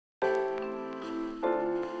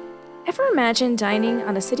Ever imagine dining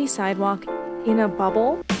on a city sidewalk in a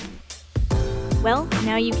bubble? Well,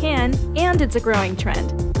 now you can, and it's a growing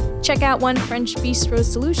trend. Check out one French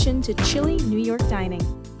bistro's solution to chilly New York dining.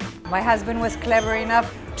 My husband was clever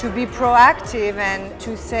enough to be proactive and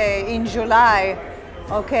to say in July,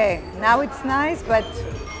 okay, now it's nice, but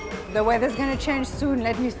the weather's going to change soon.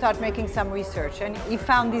 Let me start making some research. And he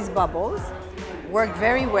found these bubbles. Worked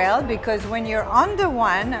very well because when you're under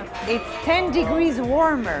one, it's 10 degrees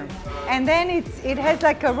warmer. And then it has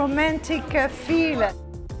like a romantic feel.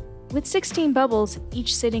 With 16 bubbles,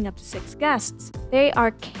 each sitting up to 6 guests, they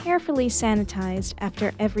are carefully sanitized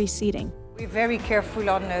after every seating. We're very careful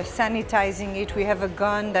on sanitizing it. We have a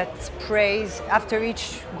gun that sprays after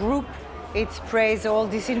each group. It sprays all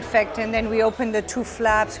disinfectant, then we open the 2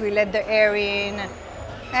 flaps, we let the air in,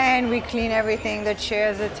 and we clean everything, the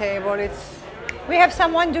chairs, the table. We have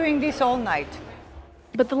someone doing this all night.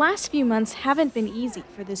 But the last few months haven't been easy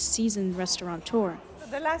for this seasoned restaurateur.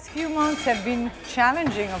 The last few months have been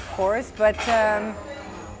challenging, of course, but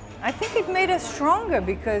I think it made us stronger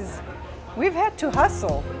because we've had to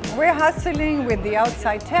hustle. We're hustling with the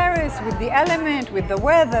outside terrace, with the element, with the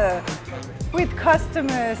weather, with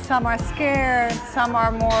customers. Some are scared, some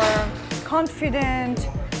are more confident.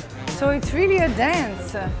 So it's really a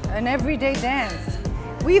dance, an everyday dance.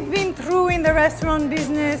 We've been through in the restaurant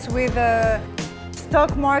business with a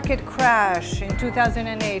stock market crash in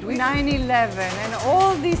 2008, with 9/11, and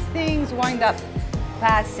all these things wind up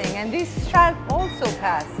passing, and this shall also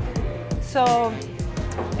pass. So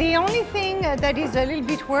the only thing that is a little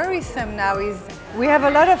bit worrisome now is we have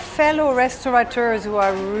a lot of fellow restaurateurs who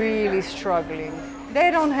are really struggling.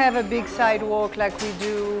 They don't have a big sidewalk like we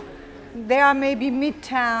do. They are maybe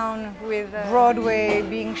midtown with Broadway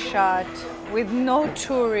being shut, with no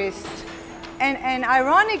tourists. And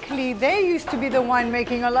ironically, they used to be the one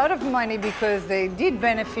making a lot of money because they did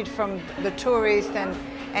benefit from the tourists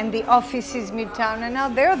and the offices midtown, and now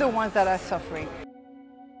they're the ones that are suffering.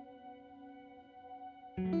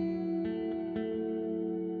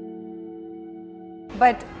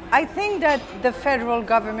 But I think that the federal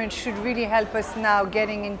government should really help us now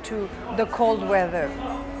getting into the cold weather.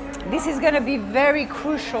 This is going to be very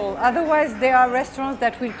crucial. Otherwise, there are restaurants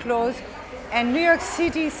that will close, and New York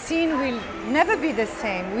City's scene will never be the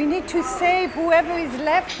same. We need to save whoever is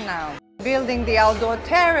left now. Building the outdoor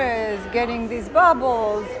terrace, getting these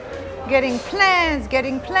bubbles, getting plants,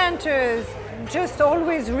 getting planters, just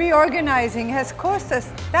always reorganizing has cost us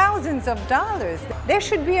thousands of dollars. There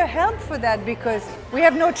should be a help for that because we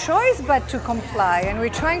have no choice but to comply, and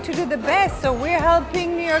we're trying to do the best. So we're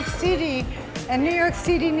helping New York City, and New York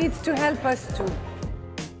City needs to help us too.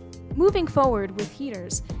 Moving forward with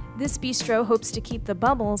heaters, this bistro hopes to keep the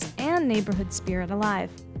bubbles and neighborhood spirit alive.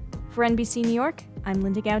 For NBC New York, I'm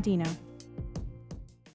Gaudino.